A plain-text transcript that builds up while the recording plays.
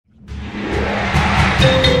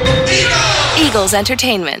Eagles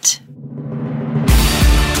Entertainment.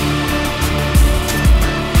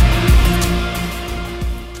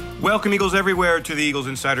 Welcome, Eagles everywhere, to the Eagles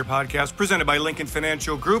Insider Podcast, presented by Lincoln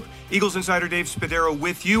Financial Group. Eagles Insider Dave Spadaro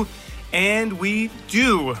with you, and we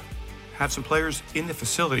do have some players in the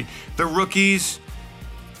facility. The rookies,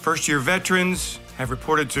 first-year veterans have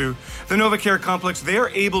reported to the NovaCare Complex. They are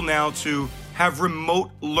able now to have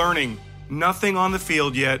remote learning. Nothing on the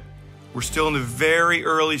field yet. We're still in the very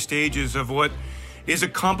early stages of what is a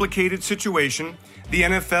complicated situation. The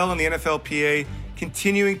NFL and the NFLPA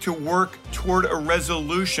continuing to work toward a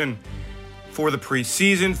resolution for the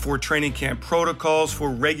preseason, for training camp protocols, for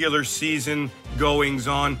regular season goings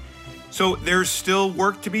on. So there's still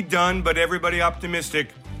work to be done, but everybody optimistic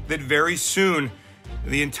that very soon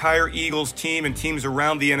the entire Eagles team and teams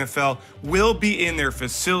around the NFL will be in their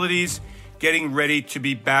facilities getting ready to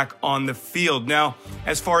be back on the field. Now,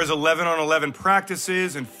 as far as 11-on-11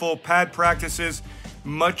 practices and full pad practices,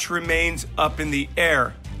 much remains up in the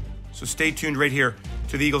air. So stay tuned right here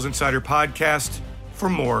to the Eagles Insider Podcast for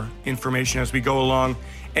more information as we go along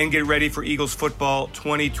and get ready for Eagles football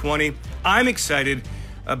 2020. I'm excited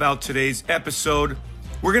about today's episode.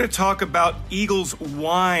 We're going to talk about Eagles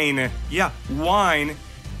wine. Yeah, wine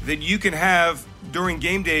that you can have during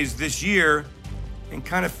game days this year and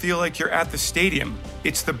kind of feel like you're at the stadium.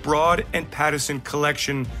 It's the Broad and Pattison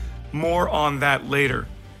Collection. More on that later.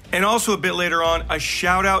 And also a bit later on, a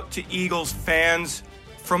shout out to Eagles fans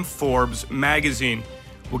from Forbes magazine.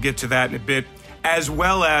 We'll get to that in a bit, as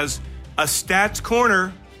well as a Stats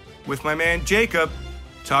Corner with my man Jacob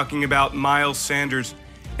talking about Miles Sanders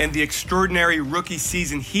and the extraordinary rookie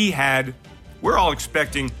season he had. We're all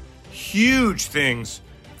expecting huge things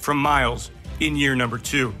from Miles in year number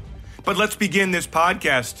 2. But let's begin this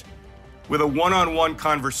podcast with a one-on-one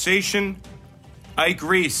conversation. Ike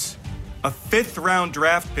Reese, a 5th-round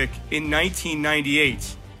draft pick in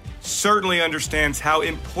 1998, certainly understands how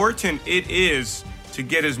important it is to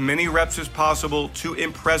get as many reps as possible to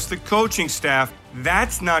impress the coaching staff.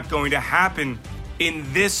 That's not going to happen in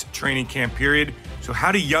this training camp period. So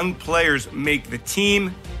how do young players make the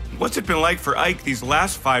team? What's it been like for Ike these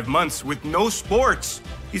last 5 months with no sports?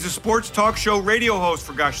 He's a sports talk show radio host,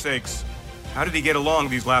 for gosh sakes. How did he get along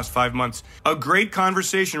these last 5 months? A great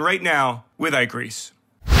conversation right now with Ike Reese.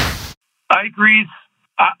 Ike Reese,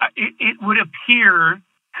 it would appear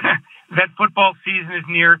that football season is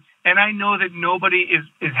near, and I know that nobody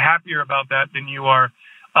is happier about that than you are.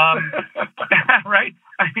 Right?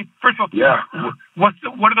 I mean, first of all, yeah. What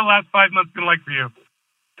are the last 5 months been like for you?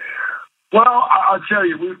 Well, I'll tell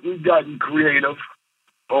you, we've gotten creative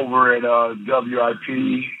over at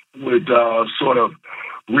WIP with sort of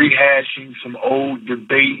rehashing some old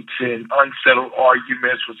debates and unsettled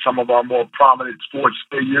arguments with some of our more prominent sports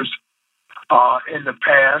figures in the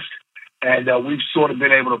past. And we've sort of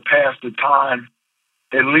been able to pass the time,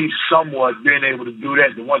 at least somewhat being able to do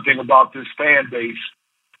that. The one thing about this fan base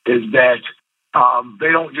is that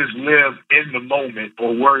they don't just live in the moment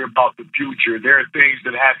or worry about the future. There are things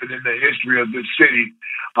that happen in the history of this city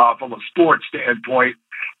from a sports standpoint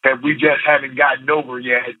that we just haven't gotten over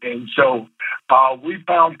yet. And so we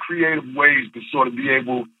found creative ways to sort of be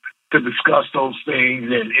able to discuss those things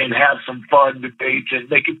and have some fun debates and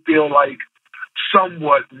make it feel like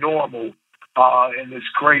somewhat normal in this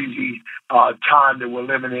crazy time that we're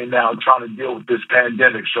living in now, trying to deal with this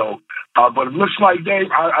pandemic. So, but it looks like, Dave,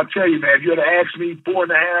 I tell you, man, if you had asked me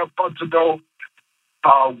 4.5 months ago,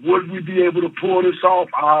 would we be able to pull this off?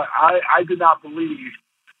 I did not believe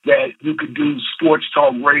that you could do sports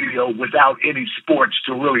talk radio without any sports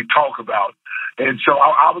to really talk about. And so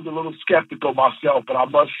I was a little skeptical myself, but I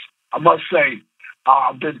must say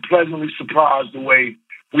I've been pleasantly surprised the way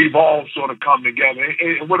we've all sort of come together.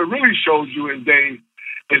 And what it really shows you is, Dave,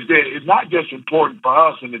 is that it's not just important for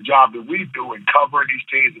us in the job that we do in covering these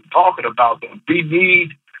teams and talking about them. We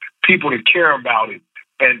need people to care about it,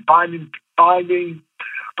 and finding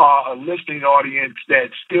a listening audience that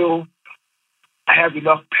still has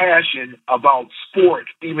enough passion about sport,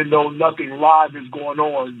 even though nothing live is going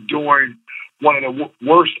on during one of the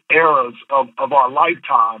worst eras of our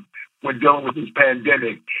lifetime when dealing with this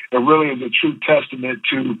pandemic. It really is a true testament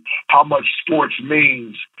to how much sports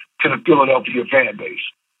means to the Philadelphia fan base.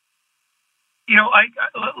 You know,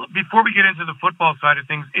 before we get into the football side of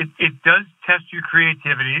things, it does test your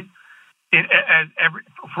creativity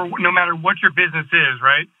no matter what your business is,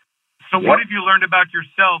 right? So what have you learned about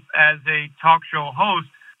yourself as a talk show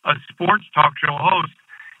host, a sports talk show host?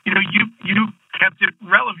 You know, you kept it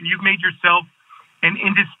relevant. You've made yourself an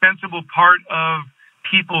indispensable part of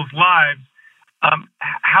people's lives.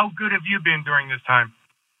 How good have you been during this time?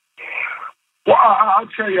 Well, I'll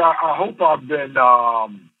tell you, I hope I've been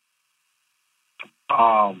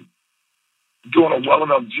doing a well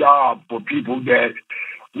enough job for people that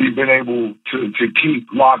we've been able to keep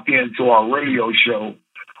locked into our radio show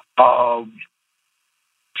of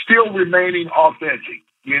still remaining authentic,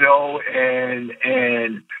 and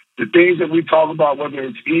the things that we talk about, whether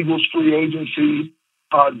it's Eagles free agency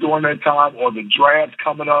during that time or the draft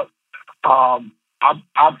coming up,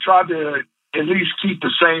 I've tried to at least keep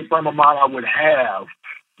the same frame of mind I would have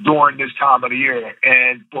during this time of the year.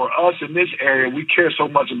 And for us in this area, we care so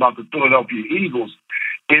much about the Philadelphia Eagles.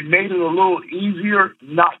 It made it a little easier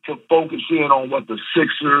not to focus in on what the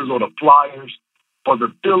Sixers or the Flyers or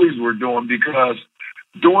the Phillies were doing, because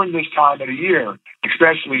during this time of the year,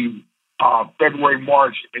 especially February,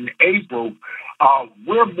 March, and April,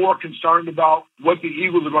 we're more concerned about what the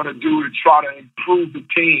Eagles are going to do to try to improve the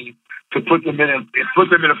team, to put them in a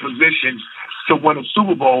position to win a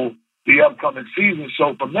Super Bowl the upcoming season.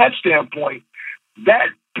 So from that standpoint, that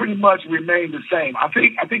pretty much remained the same. I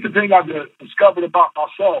think the thing I've discovered about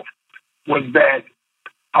myself was that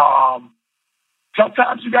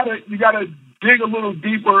sometimes you gotta dig a little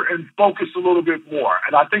deeper and focus a little bit more.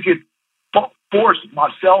 And I think it forced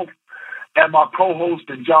myself and my co-host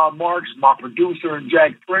and John Marks, my producer and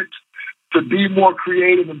Jack Fritz, to be more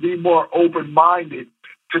creative and be more open-minded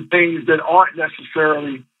to things that aren't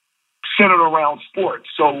necessarily centered around sports.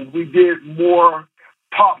 So we did more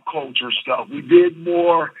pop culture stuff. We did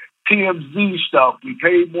more TMZ stuff. We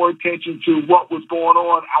paid more attention to what was going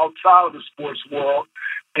on outside of the sports world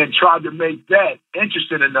and tried to make that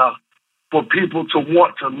interesting enough for people to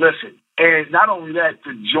want to listen. And not only that,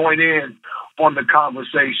 to join in on the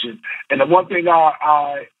conversation. And the one thing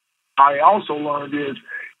I also learned is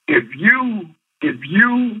if you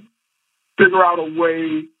figure out a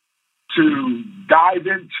way to dive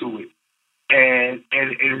into it and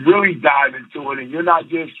really dive into it, and you're not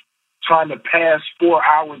just trying to pass 4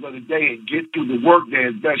 hours of the day and get through the workday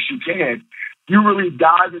as best you can, you really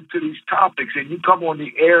dive into these topics and you come on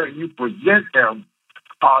the air and you present them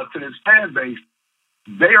to this fan base,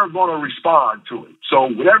 they are going to respond to it. So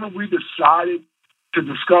whatever we decided to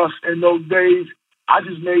discuss in those days, I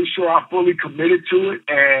just made sure I fully committed to it.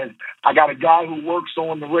 And I got a guy who works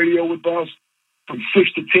on the radio with us from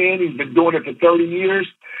 6 to 10. He's been doing it for 30 years,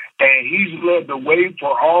 and he's led the way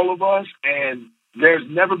for all of us. And there's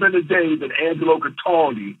never been a day that Angelo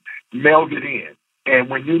Cataldi mailed it in. And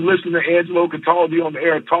when you listen to Angelo Cataldi on the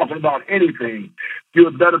air talking about anything, you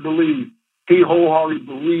had better believe he wholeheartedly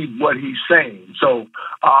believed what he's saying. So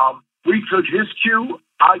we took his cue,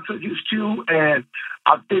 I took his cue, and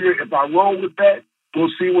I figured if I roll with that, we'll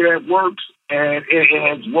see where that works. And it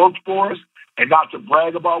has worked for us. And not to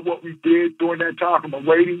brag about what we did during that time from a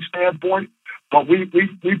rating standpoint, but we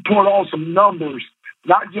put on some numbers,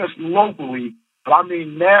 not just locally, but I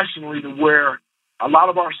mean nationally, to where a lot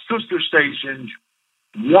of our sister stations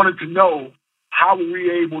wanted to know how were we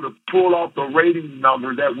able to pull off the rating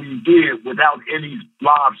number that we did without any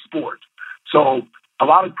live sports. So a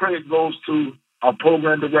lot of credit goes to our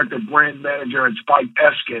program director, brand manager, and Spike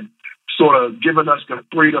Eskin, sort of giving us the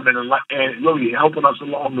freedom and really helping us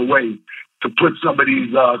along the way to put some of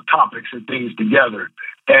these topics and things together.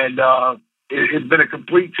 And it's been a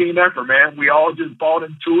complete team effort, man. We all just bought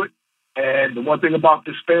into it. And the one thing about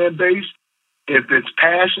this fan base, if it's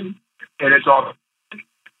passion and it's all,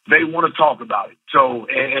 they want to talk about it. So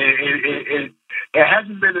it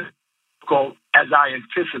hasn't been as difficult as I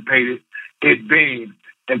anticipated it being.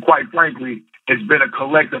 And quite frankly, it's been a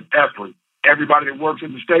collective effort. Everybody that works at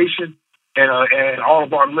the station and all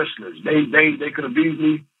of our listeners, they could have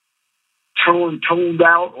easily tuned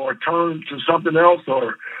out or turned to something else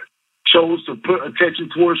or chose to put attention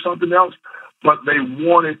towards something else, but they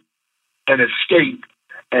wanted an escape.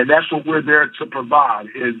 And that's what we're there to provide,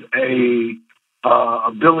 is a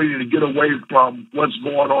ability to get away from what's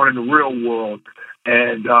going on in the real world.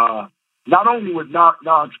 And not only with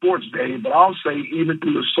non-sports day, but I'll say even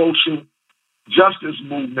through the social justice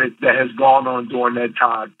movement that has gone on during that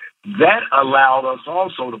time, that allowed us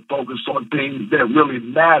also to focus on things that really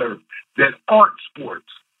matter that aren't sports.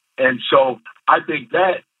 And so I think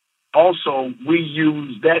that also we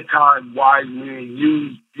use that time wisely and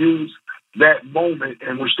use that moment,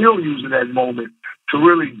 and we're still using that moment to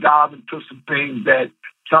really dive into some things that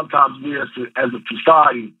sometimes we as a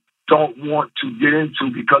society don't want to get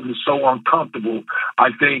into because it's so uncomfortable. I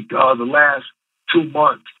think the last 2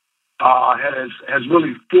 months has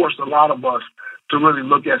really forced a lot of us to really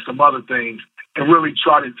look at some other things and really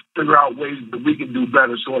try to figure out ways that we can do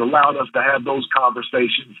better. So it allowed us to have those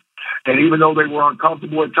conversations. And even though they were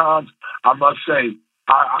uncomfortable at times, I must say,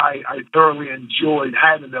 I thoroughly enjoyed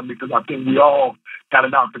having them because I think we all got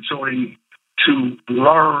an opportunity to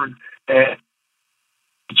learn at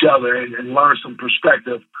each other and learn some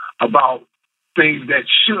perspective about things that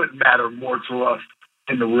should matter more to us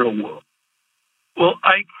in the real world. Well,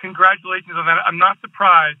 Ike, congratulations on that. I'm not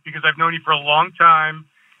surprised because I've known you for a long time,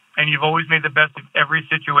 and you've always made the best of every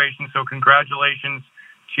situation. So congratulations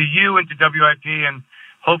to you and to WIP, and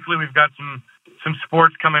hopefully we've got some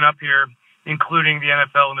sports coming up here, including the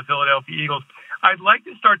NFL and the Philadelphia Eagles. I'd like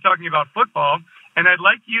to start talking about football, and I'd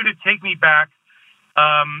like you to take me back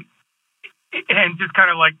and just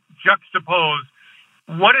kind of like juxtapose.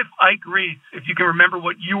 What if Ike Reese, if you can remember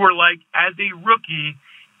what you were like as a rookie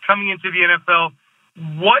coming into the NFL,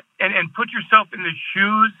 and put yourself in the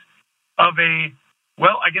shoes of a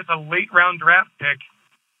late round draft pick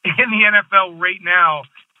in the NFL right now,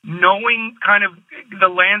 knowing kind of the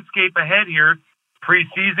landscape ahead here,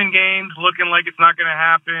 preseason games looking like it's not going to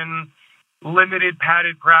happen, limited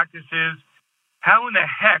padded practices. How in the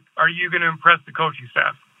heck are you going to impress the coaching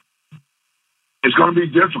staff? It's going to be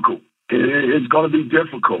difficult. It's going to be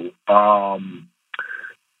difficult. I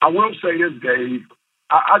will say this, Dave.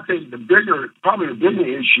 I think the bigger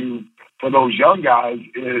issue for those young guys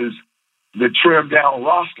is the trimmed down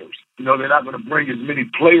rosters. You know, they're not going to bring as many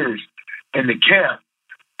players in the camp.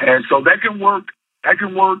 And so that can work,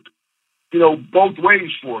 you know, both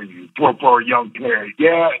ways for you, for a young player.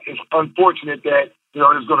 Yeah, it's unfortunate that, you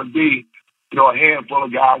know, there's going to be, you know, a handful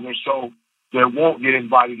of guys or so that won't get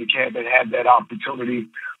invited to camp and have that opportunity.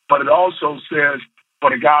 But it also says for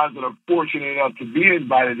the guys that are fortunate enough to be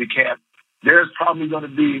invited to camp, there's probably going to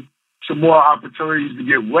be some more opportunities to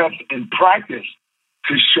get reps in practice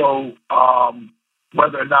to show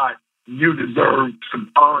whether or not you deserve to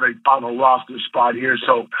earn a final roster spot here.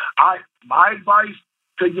 So my advice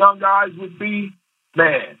to young guys would be,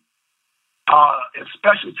 man, if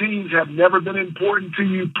special teams have never been important to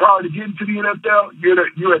you prior to getting to the NFL,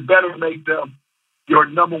 you had better make them your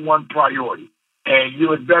number one priority. And you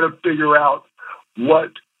had better figure out what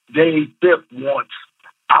Dave Fipp wants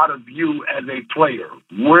out of you as a player.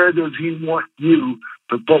 Where does he want you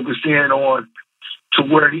to focus in on to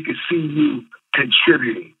where he can see you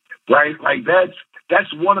contributing, right? Like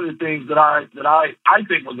that's one of the things that I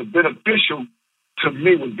think was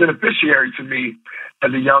beneficiary to me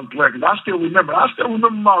as a young player. Because I still remember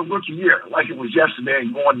my rookie year like it was yesterday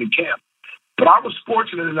and going to camp. But I was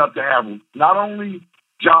fortunate enough to have not only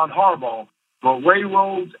John Harbaugh, but Ray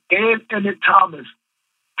Rhodes and Emmett Thomas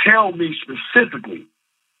tell me specifically,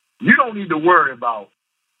 you don't need to worry about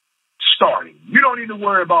starting. You don't need to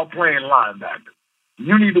worry about playing linebacker.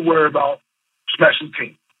 You need to worry about special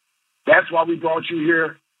teams. That's why we brought you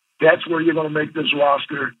here. That's where you're going to make this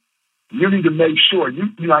roster. You need to make sure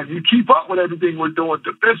you keep up with everything we're doing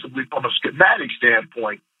defensively from a schematic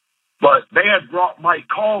standpoint. But they had brought Mike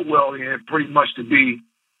Caldwell in pretty much to be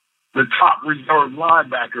the top reserve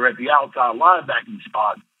linebacker at the outside linebacking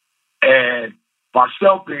spot. And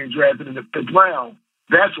myself being drafted in the 5th round,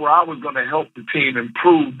 that's where I was going to help the team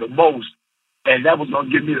improve the most. And that was going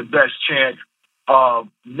to give me the best chance of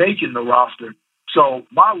making the roster. So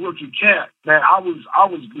my rookie camp, man, I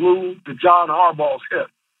was glued to John Harbaugh's hip.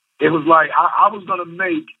 It was like I was going to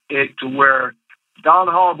make it to where John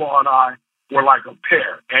Harbaugh and I were like a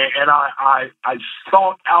pair. And I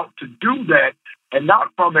sought out to do that, and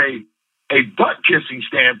not from a butt-kissing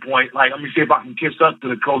standpoint, like, let me see if I can kiss up to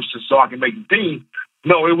the coach so I can make the team.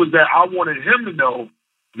 No, it was that I wanted him to know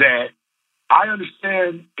that I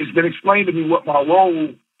understand, it's been explained to me what my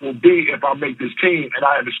role will be if I make this team, and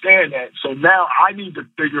I understand that. So now I need to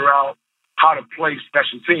figure out how to play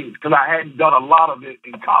special teams because I hadn't done a lot of it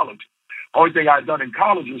in college. Only thing I'd done in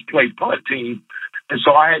college was play punt team, and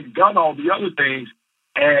so I hadn't done all the other things,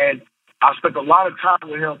 and I spent a lot of time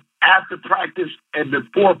with him after practice and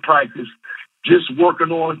before practice just working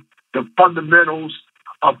on the fundamentals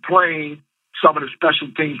of playing some of the special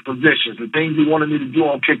teams positions, the things he wanted me to do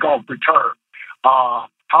on kickoff return,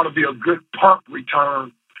 how to be a good punt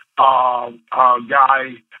return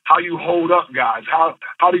guy, how you hold up guys,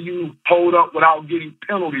 how do you hold up without getting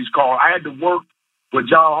penalties called. I had to work with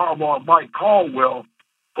John Harbaugh and Mike Caldwell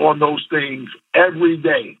on those things every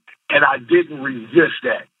day, and I didn't resist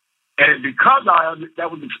that. And because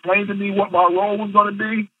that was explained to me what my role was going to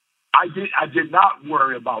be, I did not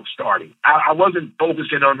worry about starting. I wasn't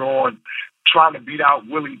focusing on trying to beat out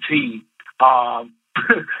Willie T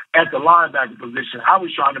at the linebacker position. I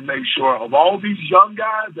was trying to make sure of all these young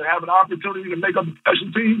guys that have an opportunity to make up the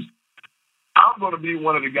special teams, I'm going to be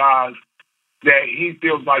one of the guys that he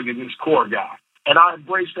feels like is his core guy. And I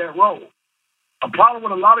embrace that role. A problem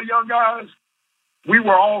with a lot of young guys, we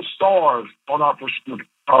were all stars on our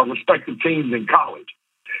respective teams in college.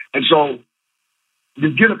 And so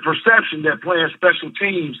you get a perception that playing special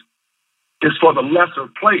teams is for the lesser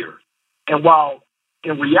player. And while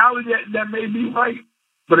in reality that may be right,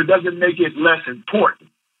 but it doesn't make it less important.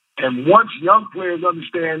 And once young players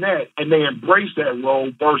understand that and they embrace that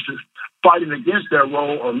role versus fighting against that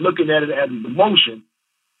role or looking at it as a demotion,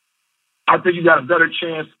 I think you got a better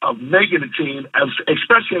chance of making a team,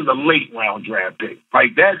 especially as a late round draft pick.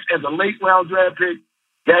 Like as a late round draft pick,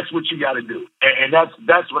 that's what you got to do, and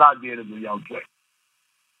that's what I did as a young player.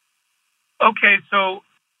 Okay, so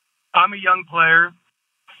I'm a young player,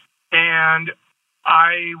 and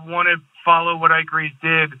I want to follow what Ike Reese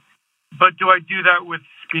did, but do I do that with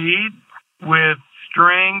speed, with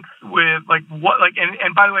strength, with like what? Like,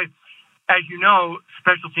 and by the way, as you know,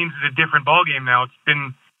 special teams is a different ballgame now. It's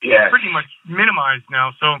been pretty much minimized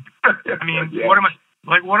now. So, I mean, what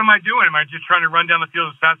am I doing? Am I just trying to run down the field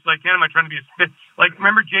as fast as I can? Am I trying to be as fit? Like,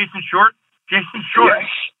 remember Jason Short? Jason Short.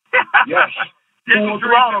 Yes. Full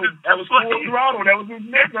throttle. That was full throttle. That was his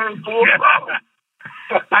nickname. Full throttle.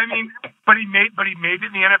 I mean, but he made it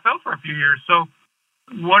in the NFL for a few years. So,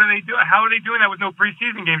 what are they doing? How are they doing that with no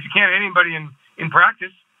preseason games? You can't hit anybody in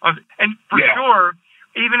practice. And for sure,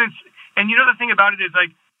 and you know the thing about it is, like,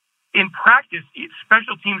 in practice,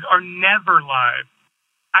 special teams are never live.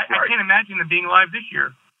 I can't imagine them being live this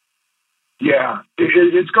year. Yeah,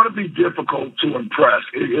 it's going to be difficult to impress.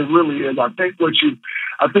 It really is. I think what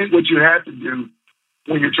you have to do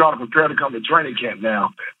when you're trying to prepare to come to training camp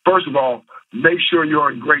now, first of all, make sure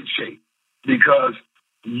you're in great shape because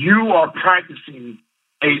you are practicing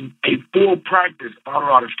a full practice. I don't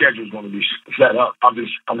know how the schedule is going to be set up. I'm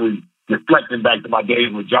reflecting back to my days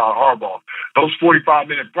with John Harbaugh. Those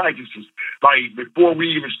 45-minute practices, like before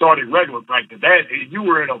we even started regular practice, you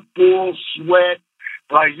were in a full sweat.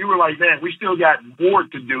 Like you were like, man, we still got more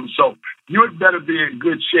to do. So you had better be in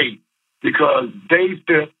good shape because Dave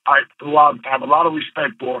Fipp, I have a lot of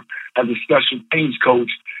respect for as a special teams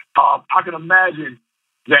coach. I can imagine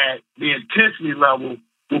that the intensity level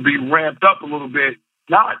will be ramped up a little bit,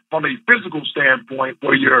 not from a physical standpoint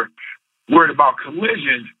where you're worried about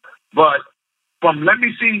collisions, but from let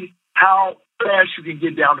me see how fast you can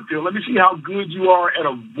get down the field. Let me see how good you are at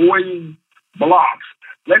avoiding blocks.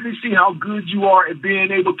 Let me see how good you are at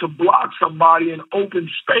being able to block somebody in open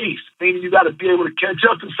space, meaning you got to be able to catch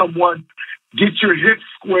up to someone, get your hips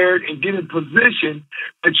squared, and get in position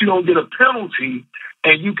that you don't get a penalty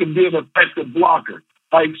and you can be an effective blocker.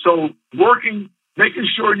 Like, so making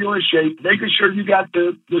sure you're in shape, making sure you got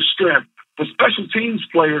the strength. For special teams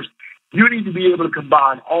players, you need to be able to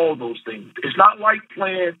combine all those things. It's not like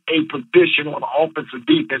playing a position on offense or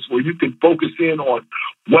defense where you can focus in on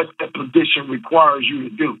what the position requires you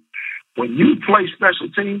to do. When you play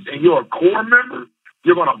special teams and you're a core member,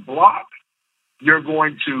 you're going to block, you're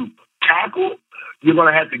going to tackle, you're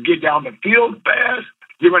going to have to get down the field fast,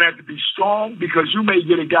 you're going to have to be strong because you may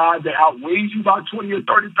get a guy that outweighs you by 20 or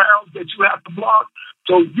 30 pounds that you have to block.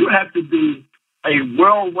 So you have to be a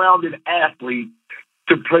well-rounded athlete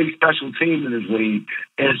to play special teams in this league.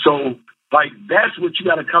 And so, like, that's what you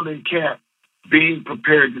got to come in camp being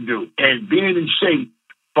prepared to do. And being in shape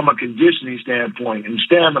from a conditioning standpoint and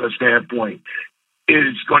stamina standpoint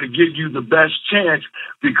is going to give you the best chance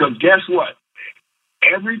because guess what?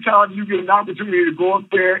 Every time you get an opportunity to go up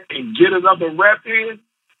there and get another rep in,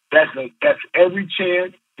 that's every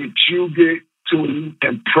chance that you get to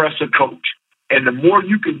impress a coach. And the more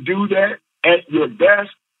you can do that at your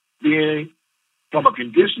best, being from a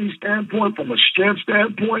conditioning standpoint, from a strength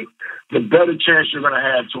standpoint, the better chance you're going to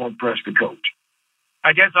have to impress the coach.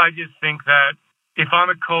 I guess I just think that if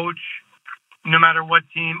I'm a coach, no matter what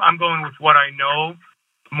team, I'm going with what I know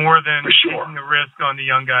more than taking the risk on the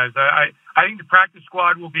young guys. I think the practice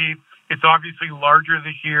squad it's obviously larger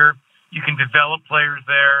this year. You can develop players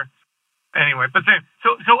there. Anyway, but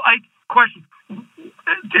so question.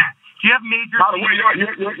 Do you have major? By the way,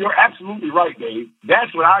 you're absolutely right, Dave.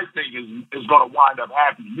 That's what I think is going to wind up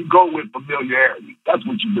happening. You go with familiarity. That's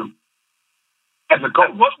what you do as a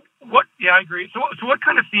coach. What? Yeah, I agree. So what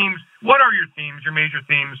kind of themes? What are your themes? Your major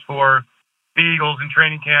themes for the Eagles in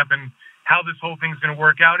training camp and how this whole thing's going to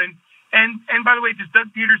work out? And by the way, does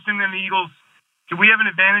Doug Peterson and the Eagles? Do we have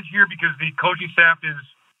an advantage here because the coaching staff is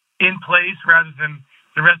in place rather than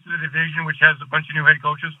the rest of the division, which has a bunch of new head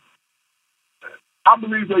coaches? I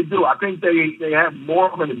believe they do. I think they have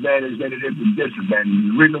more of an advantage than it is a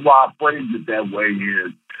disadvantage. The reason why I phrased it that way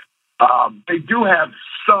is they do have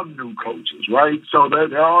some new coaches, right? So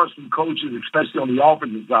there are some coaches, especially on the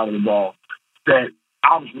offensive side of the ball, that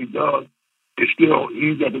obviously Doug is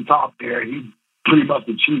he's at the top there. He pretty much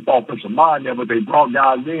the chief offensive mind there, but they brought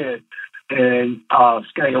guys in and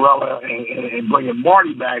Scangarella and bringing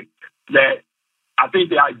Marty back that I think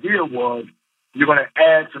the idea was you're going to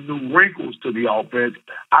add some new wrinkles to the offense.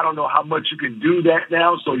 I don't know how much you can do that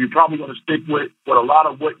now, so you're probably going to stick with a lot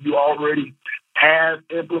of what you already have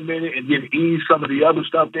implemented and then ease some of the other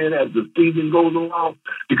stuff in as the season goes along,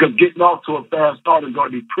 because getting off to a fast start is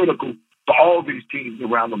going to be critical for all these teams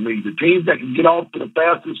around the league. The teams that can get off to the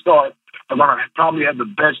fastest start are going to probably have the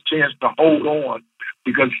best chance to hold on,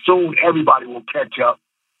 because soon everybody will catch up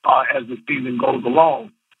as the season goes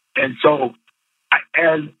along. And so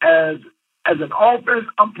as an offense,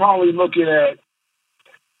 I'm probably looking at,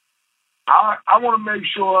 I want to make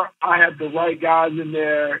sure I have the right guys in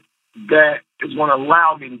there that is going to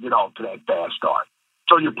allow me to get off to that fast start.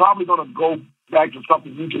 So you're probably going to go back to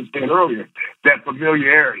something you just said earlier, that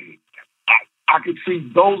familiarity. I could see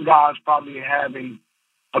those guys probably having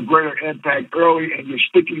a greater impact early, and you're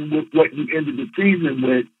sticking with what you ended the season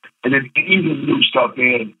with, and then easing new stuff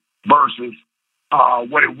in versus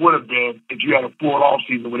what it would have been if you had a full off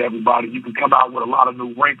season with everybody. You could come out with a lot of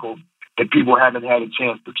new wrinkles that people haven't had a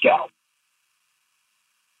chance to scout.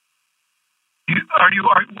 Are you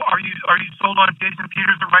sold on Jason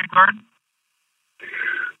Peters, the right guard?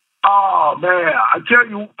 Oh man, I tell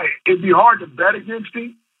you, it'd be hard to bet against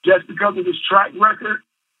him just because of his track record.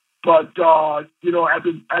 But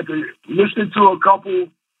after listening to a couple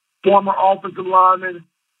former offensive linemen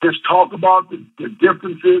just talk about the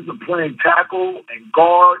differences of playing tackle and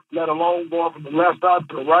guard, let alone going from the left side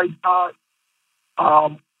to the right side,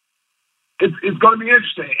 it's going to be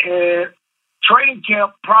interesting. And training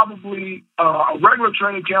camp probably, a regular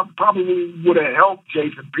training camp probably would have helped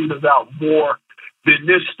Jason Peters out more than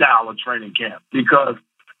this style of training camp, because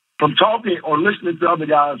from talking or listening to other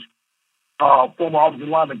guys, former offensive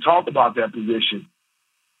linemen talk about that position,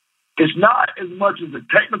 it's not as much as the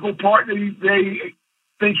technical part that they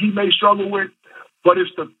think he may struggle with, but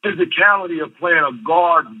it's the physicality of playing a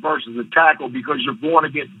guard versus a tackle, because you're going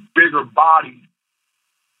against bigger bodies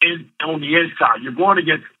on the inside. You're going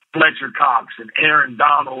against Fletcher Cox and Aaron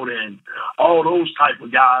Donald and all those type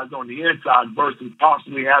of guys on the inside versus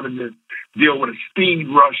possibly having to deal with a speed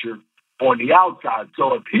rusher on the outside.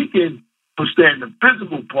 So if he can withstand the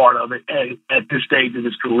physical part of it at this stage in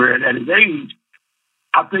his career and at his age,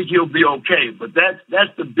 I think he'll be okay. But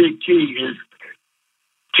that's the big key is,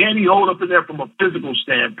 can he hold up in there from a physical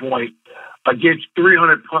standpoint against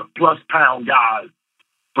 300-plus pound guys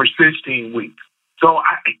for 16 weeks? So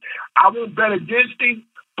I won't bet against him,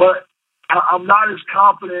 but I'm not as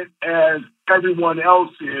confident as everyone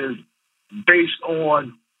else is based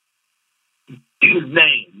on his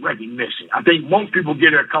name recognition. I think most people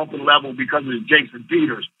get their comfort level because of Jason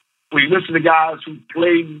Peters. When you listen to guys who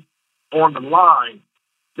played on the line,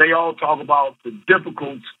 they all talk about the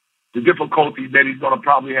difficulty that he's going to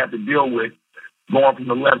probably have to deal with going from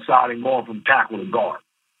the left side and going from tackle to guard.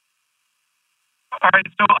 All right,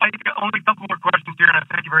 so I got only a couple more questions here, and I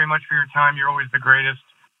thank you very much for your time. You're always the greatest.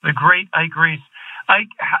 The great Ike Reese. Ike,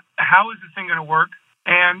 how is this thing going to work?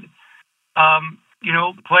 And,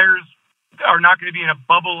 players are not going to be in a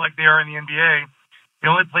bubble like they are in the NBA. They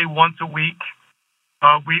only play once a week.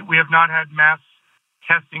 We have not had mass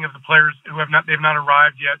testing of the players they've not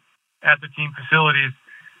arrived yet at the team facilities.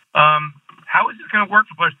 How is this going to work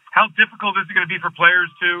for players? How difficult is it going to be for players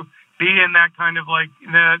to be in that kind of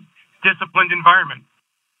in that disciplined environment?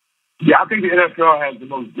 Yeah, I think the NFL has the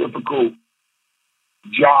most difficult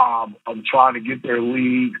job of trying to get their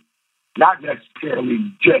league not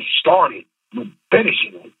necessarily just started, but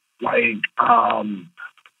finishing it.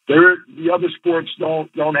 The other sports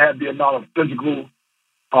don't have the amount of physical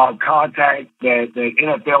contact that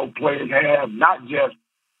NFL players have, not just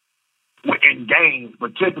in games,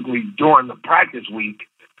 but typically during the practice week.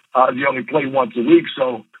 You only play once a week.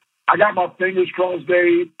 So I got my fingers crossed,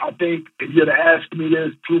 Dave. I think if you'd have asked me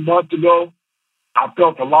this 2 months ago, I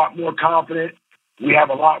felt a lot more confident. We have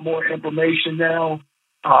a lot more information now.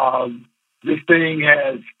 This thing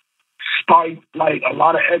has spiked like a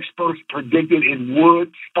lot of experts predicted it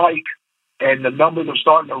would spike, and the numbers are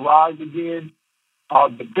starting to rise again.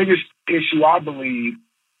 The biggest issue, I believe,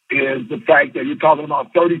 is the fact that you're talking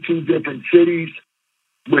about 32 different cities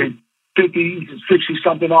with 50 to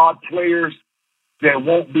 60-something odd players that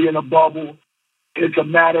won't be in a bubble. It's a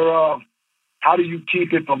matter of how do you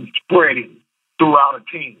keep it from spreading throughout a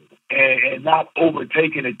team and not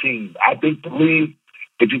overtaking a team. I think the league,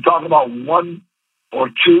 if you're talking about one or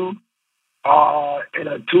two in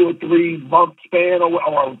a 2 or 3 month span or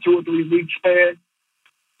a 2 or 3 week span,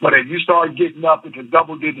 but if you start getting up into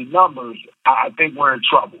double-digit numbers, I think we're in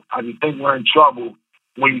trouble. I just think we're in trouble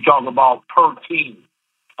when you talk about per team.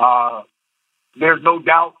 There's no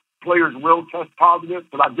doubt players will test positive,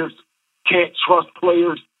 but I just can't trust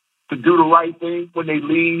players to do the right thing when they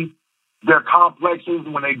leave their complexes,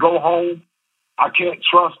 when they go home. I can't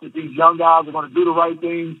trust that these young guys are going to do the right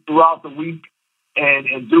things throughout the week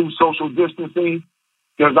and do social distancing.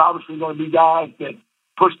 There's obviously going to be guys that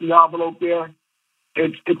push the envelope there.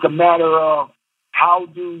 It's a matter of how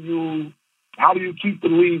do you keep the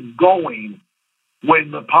league going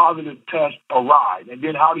when the positive tests arrive, and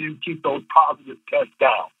then how do you keep those positive tests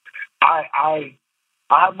down? I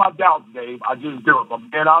have my doubts, Dave. I just do. If I'm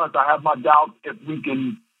being honest, I have my doubts if we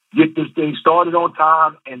can get this thing started on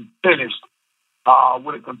time and finished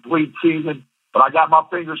with a complete season. But I got my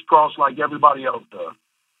fingers crossed like everybody else does.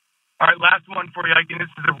 All right, last one for you. This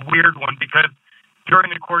is a weird one because during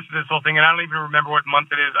the course of this whole thing, and I don't even remember what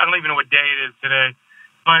month it is. I don't even know what day it is today.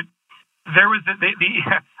 But there was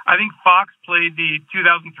I think Fox played the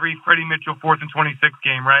 2003 Freddie Mitchell 4th and 26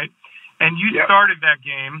 game, right? And you started that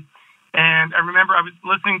game. And I remember I was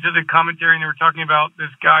listening to the commentary, and they were talking about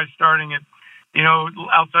this guy starting at,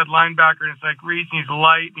 outside linebacker, and it's like Reese, and he's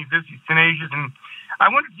light, and he's this, he's tenacious. And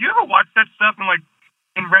I wonder, do you ever watch that stuff? And like,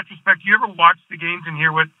 in retrospect, do you ever watch the games and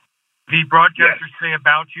hear what the broadcasters say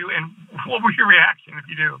about you? And what was your reaction if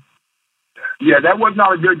you do? Yeah, that was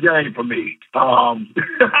not a good game for me. That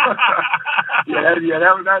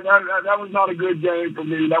was not a good game for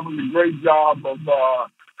me. That was a great job of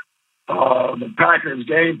the Packers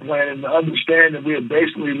game plan, and to understand that we had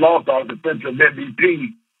basically lost our defensive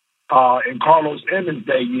MVP in Carlos Emmons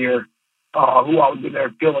that year, who I was in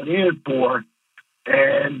there filling in for,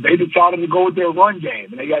 and they decided to go with their run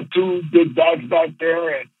game, and they got two big backs back there,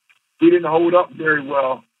 and we didn't hold up very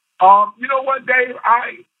well. You know what, Dave?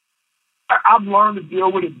 I've learned to deal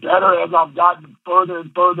with it better as I've gotten further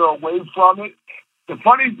and further away from it. The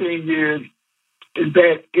funny thing is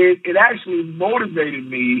that it actually motivated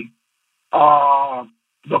me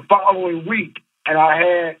the following week, and I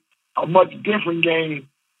had a much different game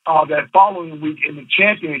that following week in the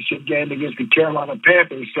championship game against the Carolina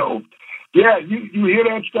Panthers. So, yeah, you hear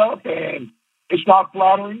that stuff, and it's not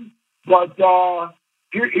flattering, but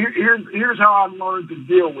here's how I learned to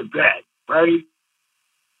deal with that, right?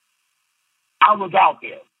 I was out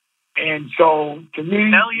there. And so, to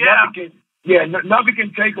me, nothing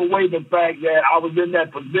can take away the fact that I was in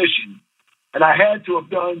that position. And I had to have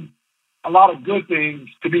done a lot of good things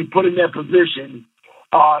to be put in that position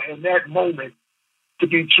in that moment to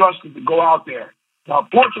be trusted to go out there. Now,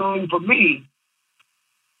 fortunately for me,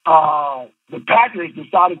 the Packers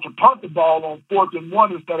decided to punt the ball on 4th and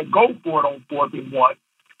 1 instead of go for it on 4th and 1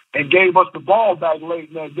 and gave us the ball back late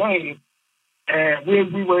in that game. And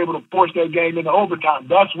we were able to force that game into overtime.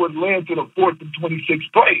 That's what led to the 4th and 26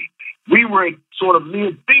 play. We were at sort of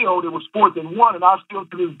midfield. It was 4th and 1, and I still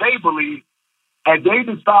to this day believe, and they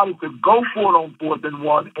decided to go for it on 4th and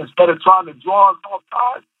 1 instead of trying to draw us off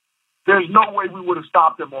time, there's no way we would have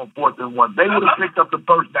stopped them on 4th and 1. They would have picked up the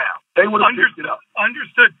first down. They would have picked it up.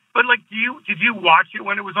 Understood. But like, did you watch it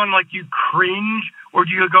when it was on? Like, you cringe, or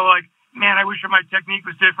do you go like, man, I wish my technique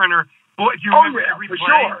was different, or do you remember every play?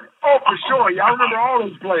 Sure. Oh, for sure. Yeah, I remember all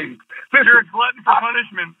those plays. Listen, you're a glutton for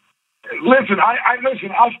punishment. Listen, I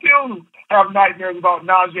still have nightmares about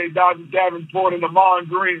Najee Davenport and Amon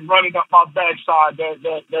Green running up my backside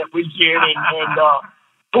that weekend, and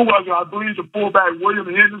who was it? I believe the fullback William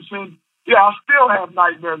Henderson. Yeah, I still have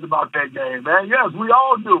nightmares about that game, man. Yes, we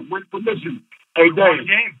all do. Listen, hey,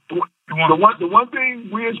 Dave, the one thing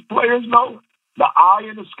we as players know, the eye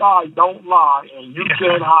in the sky don't lie, and you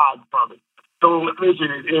can't hide from it. So listen,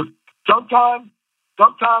 if sometimes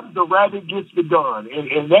the rabbit gets the gun.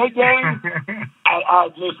 In that game, I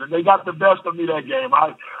listen. They got the best of me that game.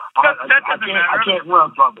 I can't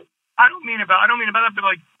run from it. I don't mean about that, but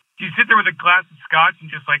like, do you sit there with a glass of scotch and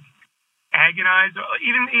just like agonize?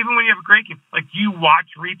 Even when you have a great game, like, do you watch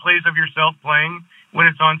replays of yourself playing when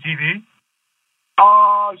it's on TV?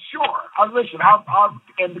 Sure.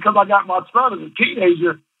 And because I got my son as a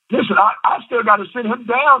teenager, listen, I still got to sit him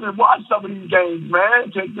down and watch some of these games,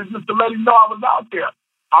 man, just to let him know I was out there.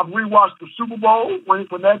 I've rewatched the Super Bowl when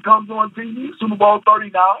that comes on TV, Super Bowl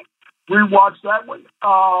 39. Rewatched that one.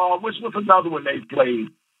 Which was another one they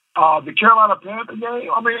played? The Carolina Panthers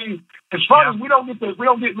game. I mean, it's funny, we don't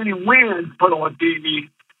get many wins put on TV.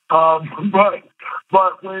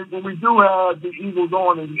 But when we do have the Eagles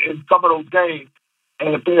on in some of those games,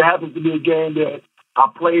 and if there happens to be a game that I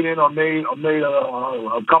played in or made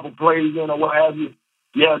a couple plays in or what have you,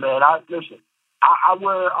 yeah, man. I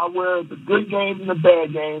wear the good games and the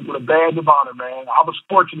bad games with a badge of honor, man. I was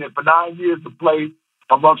fortunate for 9 years to play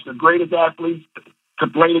amongst the greatest athletes to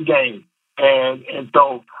play the game. And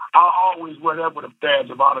so I always went up with a badge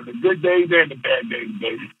of honor, the good days and the bad days,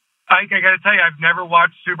 baby. I got to tell you, I've never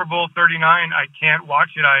watched Super Bowl 39. I can't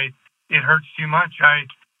watch it. It hurts too much. I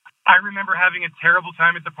remember having a terrible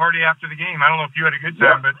time at the party after the game. I don't know if you had a good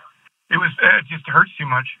time, but it just hurts too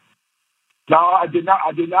much. No, I did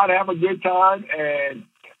not have a good time, and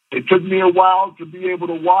it took me a while to be able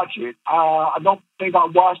to watch it. I don't think I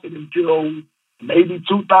watched it until maybe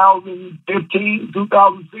 2015,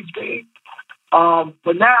 2016.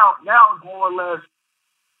 But now it's more or less,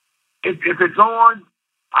 if it's on,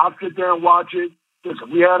 I'll sit there and watch it. Listen,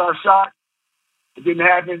 we had our shot. It didn't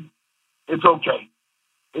happen. It's okay.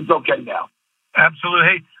 It's okay now. Absolutely.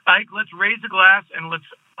 Hey, Ike, let's raise a glass and let's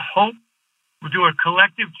hope we'll do a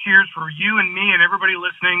collective cheers for you and me and everybody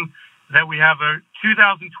listening that we have a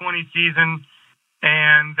 2020 season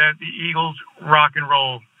and that the Eagles rock and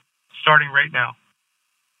roll starting right now.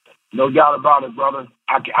 No doubt about it, brother.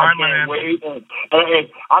 I can't wait. And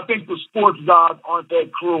I think the sports gods aren't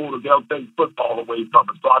that cruel that they'll take football away from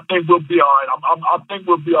us. So I think we'll be all right. I think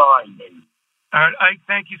we'll be all right, baby. All right, Ike,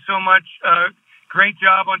 thank you so much. Great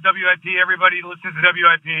job on WIP. Everybody listens to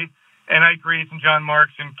WIP. And Ike Reese and John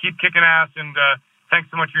Marks. And keep kicking ass. And thanks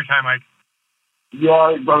so much for your time, Ike. Yeah,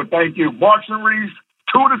 all right, brother. Thank you. Marks and Reese,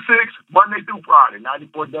 2 to 6, Monday through Friday,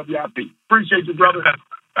 94 WIP. Appreciate you, brother.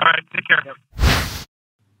 All right, take care.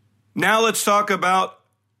 Now let's talk about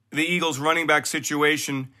the Eagles running back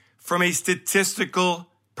situation from a statistical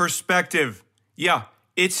perspective. Yeah,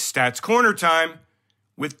 it's Stats Corner time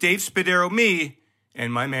with Dave Spadaro, me,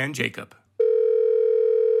 and my man Jacob.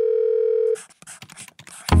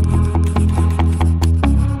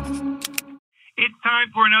 It's time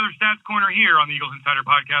for another Stats Corner here on the Eagles Insider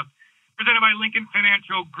Podcast, presented by Lincoln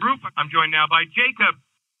Financial Group. I'm joined now by Jacob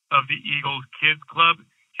of the Eagles Kids Club.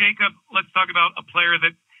 Jacob, let's talk about a player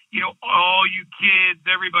that, all you kids,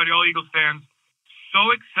 everybody, all Eagles fans,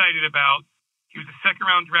 so excited about. He was a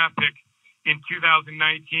second-round draft pick in 2019,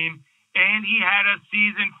 and he had a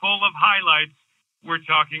season full of highlights. We're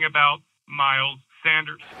talking about Miles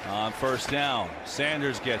Sanders. On first down,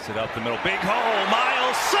 Sanders gets it up the middle. Big hole,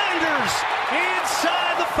 Miles Sanders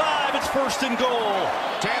inside the 5. It's first and goal.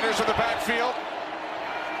 Sanders in the backfield.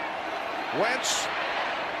 Wentz.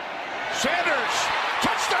 Sanders.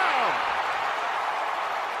 Touchdown.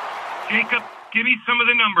 Jacob, give me some of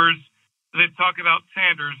the numbers that talk about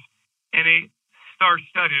Sanders and a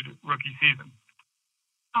star-studded rookie season.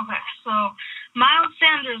 Okay, so Miles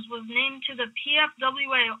Sanders was named to the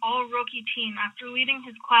PFWA All-Rookie team after leading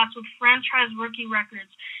his class with franchise rookie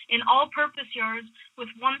records in all-purpose yards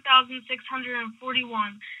with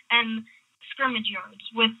 1,641 and scrimmage yards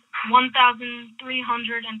with 1,327.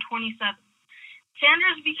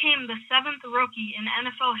 Sanders became the 7th rookie in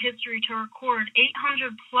NFL history to record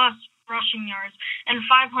 800-plus rushing yards and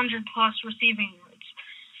 500-plus receiving yards.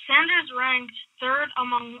 Sanders ranked 3rd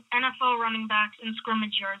among NFL running backs in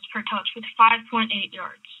scrimmage yards per touch with 5.8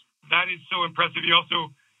 yards. That is so impressive. He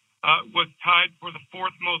also was tied for the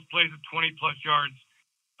 4th most plays of 20-plus yards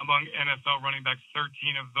among NFL running backs, 13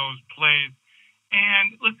 of those plays.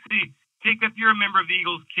 And let's see, Jacob, you're a member of the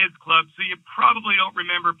Eagles Kids Club, so you probably don't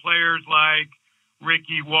remember players like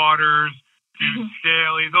Ricky Waters, Deuce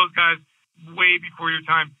Staley, those guys way before your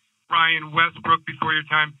time, Brian Westbrook before your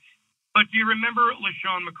time. But do you remember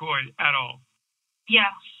LaShawn McCoy at all?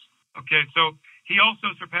 Yes. Okay, so he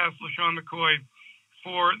also surpassed LaShawn McCoy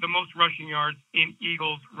for the most rushing yards in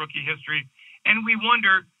Eagles rookie history. And we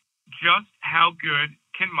wonder just how good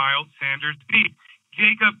can Miles Sanders be?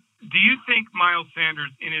 Jacob, do you think Miles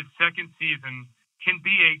Sanders in his second season can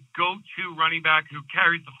be a go-to running back who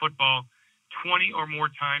carries the football 20 or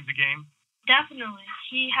more times a game? Definitely.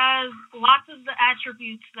 He has lots of the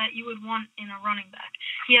attributes that you would want in a running back.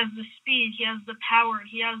 He has the speed, he has the power,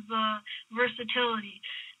 he has the versatility,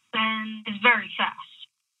 and is very fast.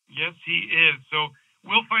 Yes, he is. So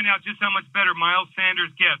we'll find out just how much better Miles Sanders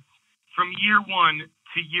gets from year 1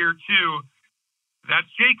 to year 2. That's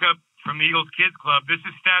Jacob from the Eagles Kids Club. This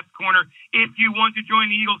is Stats Corner. If you want to join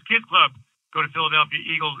the Eagles Kids Club, go to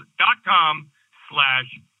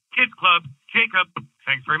PhiladelphiaEagles.com/Kids Club. Jacob,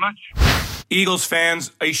 thanks very much. Eagles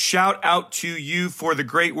fans, a shout out to you for the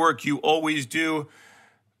great work you always do,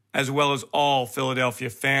 as well as all Philadelphia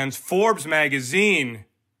fans. Forbes magazine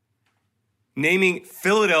naming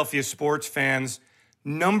Philadelphia sports fans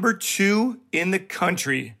number 2 in the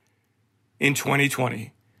country in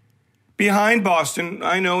 2020. Behind Boston,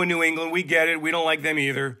 I know in New England, we get it. We don't like them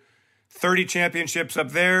either. 30 championships up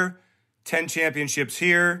there, 10 championships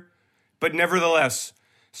here. But nevertheless,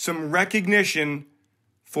 some recognition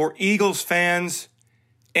for Eagles fans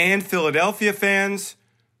and Philadelphia fans.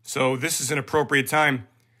 So this is an appropriate time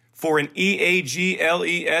for an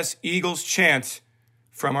EAGLES Eagles chant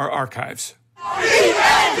from our archives.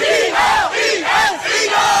 EAGLES Eagles!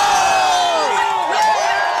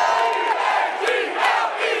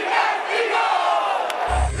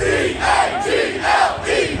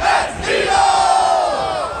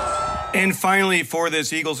 And finally, for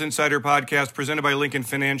this Eagles Insider podcast presented by Lincoln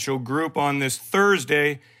Financial Group on this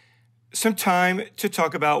Thursday, some time to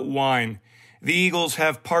talk about wine. The Eagles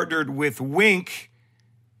have partnered with Winc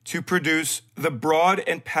to produce the Broad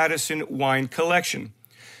and Pattison Wine Collection.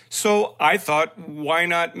 So I thought, why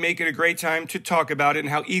not make it a great time to talk about it and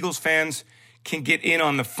how Eagles fans can get in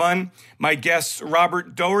on the fun. My guests,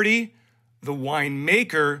 Robert Doherty, the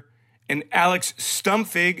winemaker, and Alex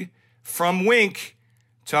Stumpfig from Winc,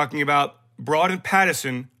 talking about Broad and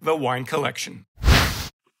Pattison, the wine collection.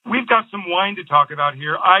 We've got some wine to talk about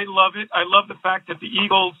here. I love it. I love the fact that the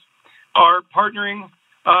Eagles are partnering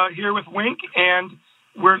here with Winc, and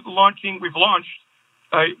we've launched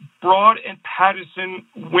a Broad and Pattison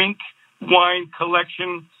Winc wine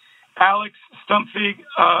collection. Alex Stumpfig,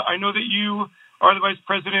 I know that you are the Vice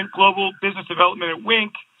President, Global Business Development at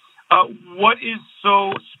Winc. What is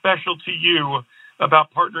so special to you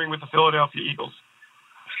about partnering with the Philadelphia Eagles?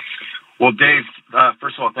 Well, Dave,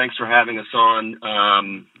 first of all, thanks for having us on.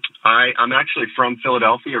 I'm actually from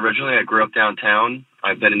Philadelphia originally. I grew up downtown.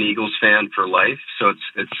 I've been an Eagles fan for life, so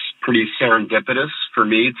it's pretty serendipitous for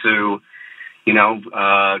me to,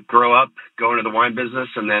 grow up, go into the wine business,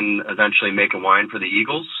 and then eventually make a wine for the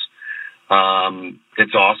Eagles.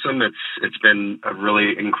 It's awesome. It's been a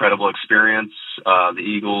really incredible experience. The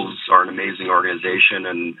Eagles are an amazing organization,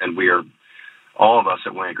 and we are, all of us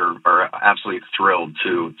at Winc are absolutely thrilled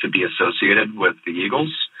to be associated with the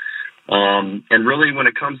Eagles. And really, when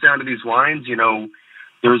it comes down to these wines,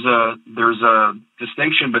 there's a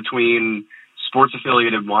distinction between sports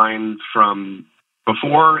affiliated wine from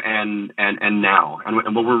before and now.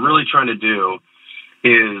 And what we're really trying to do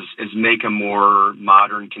is make a more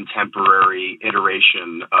modern, contemporary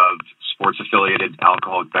iteration of sports affiliated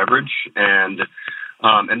alcoholic beverage. And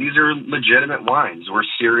these are legitimate wines. We're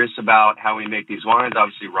serious about how we make these wines.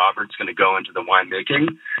 Obviously, Robert's going to go into the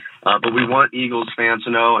winemaking, but we want Eagles fans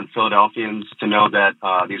to know and Philadelphians to know that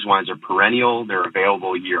these wines are perennial. They're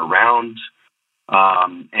available year-round,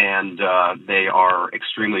 and they are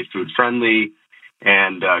extremely food-friendly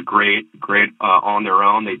and great on their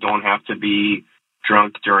own. They don't have to be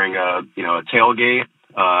drunk during a tailgate,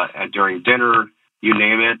 during dinner, you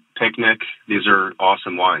name it, picnic. These are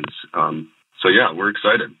awesome wines. So, yeah, we're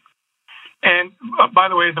excited. And, by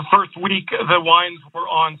the way, the first week, the wines were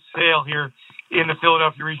on sale here in the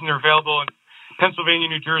Philadelphia region. They're available in Pennsylvania,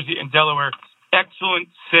 New Jersey, and Delaware. Excellent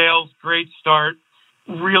sales, great start,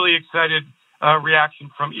 really excited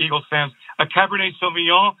reaction from Eagles fans. A Cabernet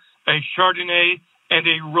Sauvignon, a Chardonnay, and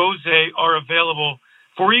a Rosé are available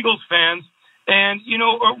for Eagles fans. And,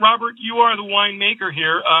 Robert, you are the winemaker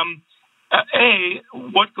here.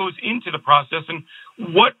 What goes into the process, and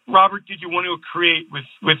what, Robert, did you want to create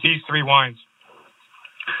with these three wines?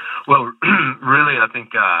 Well, really, I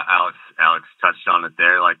think Alex touched on it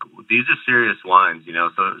there. Like, these are serious wines,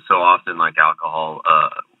 so often, like, alcohol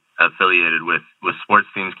affiliated with sports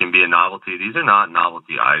teams can be a novelty. These are not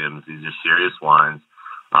novelty items. These are serious wines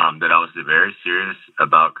that I was very serious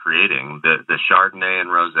about creating. The Chardonnay and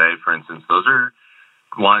Rosé, for instance, those are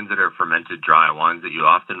wines that are fermented dry, wines that you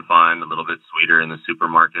often find a little bit sweeter in the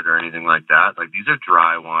supermarket or anything like that. Like, these are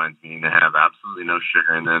dry wines, meaning they have absolutely no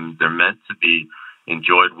sugar in them. They're meant to be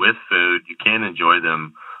enjoyed with food. You can enjoy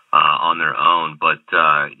them on their own, but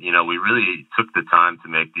we really took the time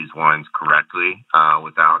to make these wines correctly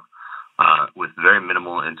with very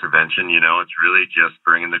minimal intervention. It's really just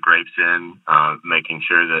bringing the grapes in, making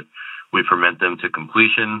sure that we ferment them to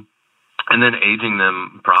completion, and then aging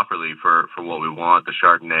them properly for what we want. The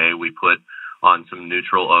Chardonnay, we put on some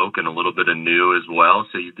neutral oak and a little bit of new as well,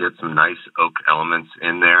 so you get some nice oak elements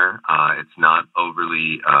in there. It's not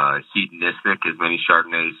overly hedonistic as many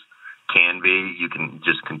Chardonnays can be. You can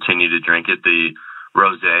just continue to drink it. The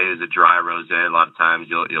Rosé is a dry Rosé. A lot of times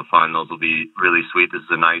you'll find those will be really sweet. This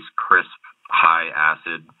is a nice, crisp,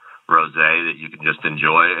 high-acid Rosé that you can just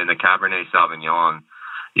enjoy. And the Cabernet Sauvignon,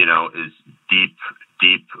 is deep,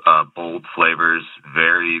 bold flavors,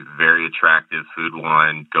 very, very attractive food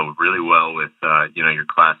wine, go really well with, your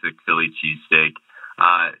classic Philly cheesesteak.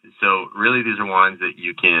 So really these are wines that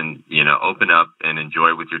you can, open up and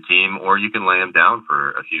enjoy with your team, or you can lay them down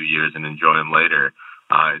for a few years and enjoy them later.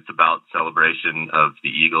 It's about celebration of the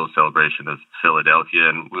Eagles, celebration of Philadelphia,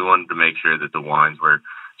 and we wanted to make sure that the wines were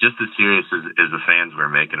just as serious as the fans were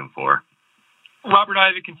making them for. Robert, I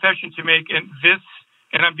have a confession to make,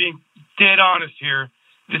 and I'm being dead honest here.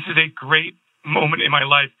 this is a great moment in my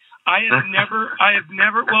life. I have never,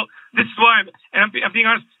 well, this is why I'm being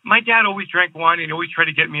honest. My dad always drank wine and always tried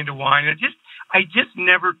to get me into wine. And I just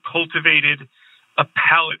never cultivated a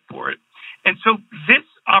palate for it. And so this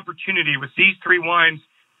opportunity with these three wines,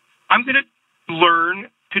 I'm going to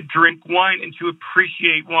learn to drink wine and to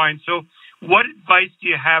appreciate wine. So what advice do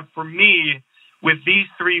you have for me with these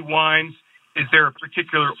three wines? Is there a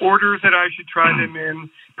particular order that I should try them in,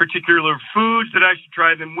 particular foods that I should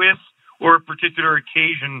try them with, or a particular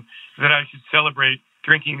occasion that I should celebrate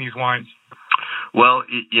drinking these wines? Well,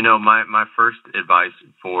 my first advice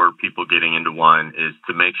for people getting into wine is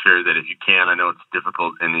to make sure that if you can, I know it's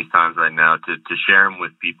difficult in these times right now, to share them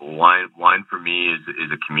with people. Wine for me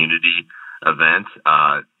is a community event.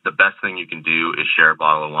 The best thing you can do is share a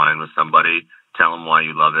bottle of wine with somebody. Tell them why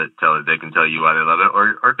you love it. They can tell you why they love it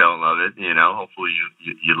or don't love it. Hopefully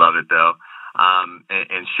you love it though.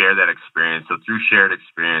 And share that experience. So through shared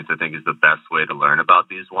experience, I think is the best way to learn about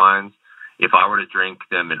these wines. If I were to drink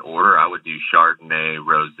them in order, I would do Chardonnay,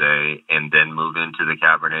 Rosé, and then move into the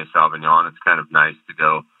Cabernet Sauvignon. It's kind of nice to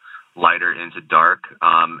go lighter into dark.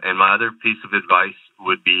 And my other piece of advice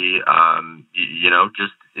would be,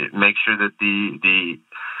 just make sure that the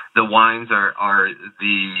wines are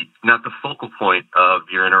not the focal point of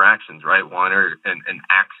your interactions, right? Wine are an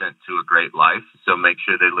accent to a great life. So make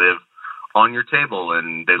sure they live on your table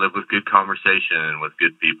and they live with good conversation and with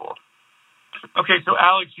good people. Okay, so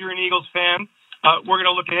Alex, you're an Eagles fan. We're going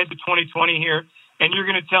to look ahead to 2020 here, and you're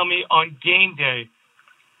going to tell me on game day,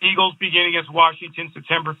 Eagles begin against Washington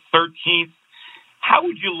September 13th. How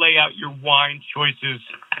would you lay out your wine choices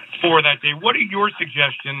for that day? What are your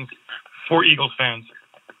suggestions for Eagles fans?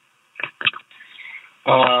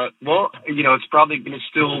 It's probably going to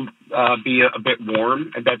still be a bit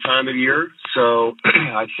warm at that time of year. So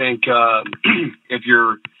I think if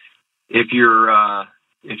you're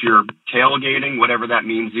tailgating, whatever that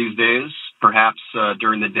means these days, perhaps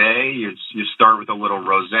during the day you start with a little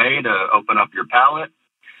rosé to open up your palate,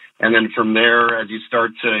 and then from there, as you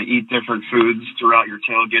start to eat different foods throughout your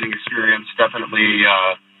tailgating experience, definitely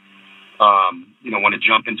want to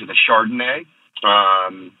jump into the Chardonnay.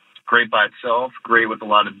 Great by itself, great with a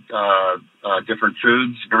lot of different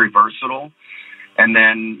foods, very versatile. And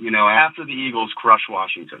then, after the Eagles crush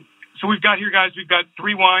Washington. So we've got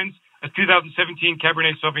three wines, a 2017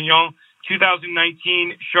 Cabernet Sauvignon,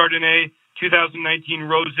 2019 Chardonnay, 2019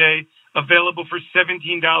 Rosé, available for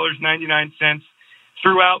 $17.99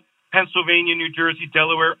 throughout Pennsylvania, New Jersey,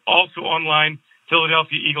 Delaware, also online,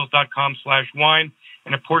 PhiladelphiaEagles.com/wine,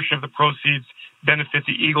 and a portion of the proceeds benefit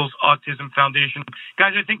the Eagles Autism Foundation.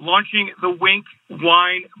 Guys, I think launching the Wink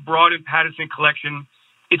Wine Broad and Pattison collection,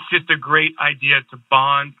 it's just a great idea to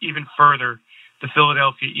bond even further the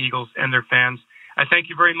Philadelphia Eagles and their fans. I thank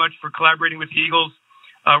you very much for collaborating with the Eagles.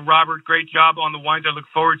 Robert, great job on the wines. I look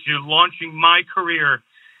forward to launching my career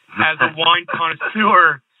as a wine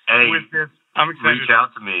connoisseur with this. I'm excited. Reach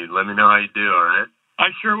out to me. Let me know how you do, all right?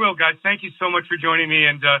 I sure will, guys. Thank you so much for joining me,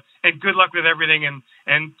 and good luck with everything, and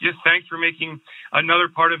just thanks for making another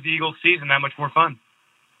part of the Eagles season that much more fun.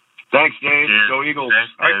 Thanks, Dave. Cheers. Go Eagles.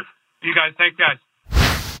 Thanks, Dave. All right. You guys. Thanks, guys.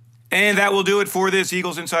 And that will do it for this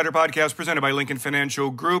Eagles Insider Podcast presented by Lincoln Financial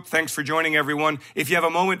Group. Thanks for joining, everyone. If you have a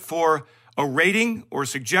moment for a rating or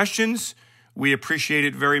suggestions, we appreciate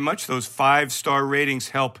it very much. Those 5-star ratings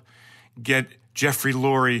help get Jeffrey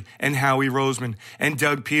Lurie and Howie Roseman and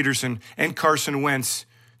Doug Peterson and Carson Wentz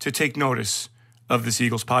to take notice of this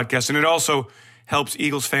Eagles podcast. And it also helps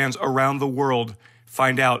Eagles fans around the world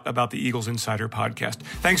find out about the Eagles Insider Podcast.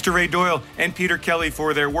 Thanks to Ray Doyle and Peter Kelly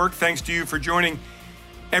for their work. Thanks to you for joining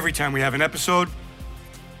every time we have an episode.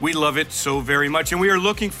 We love it so very much. And we are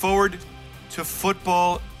looking forward to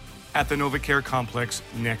football at the NovaCare Complex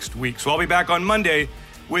next week. So I'll be back on Monday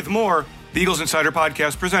with more the Eagles Insider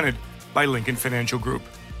Podcast presented by Lincoln Financial Group.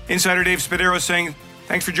 Insider Dave Spadaro saying,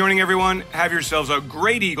 thanks for joining, everyone. Have yourselves a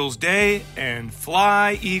great Eagles day, and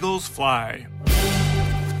fly, Eagles, fly.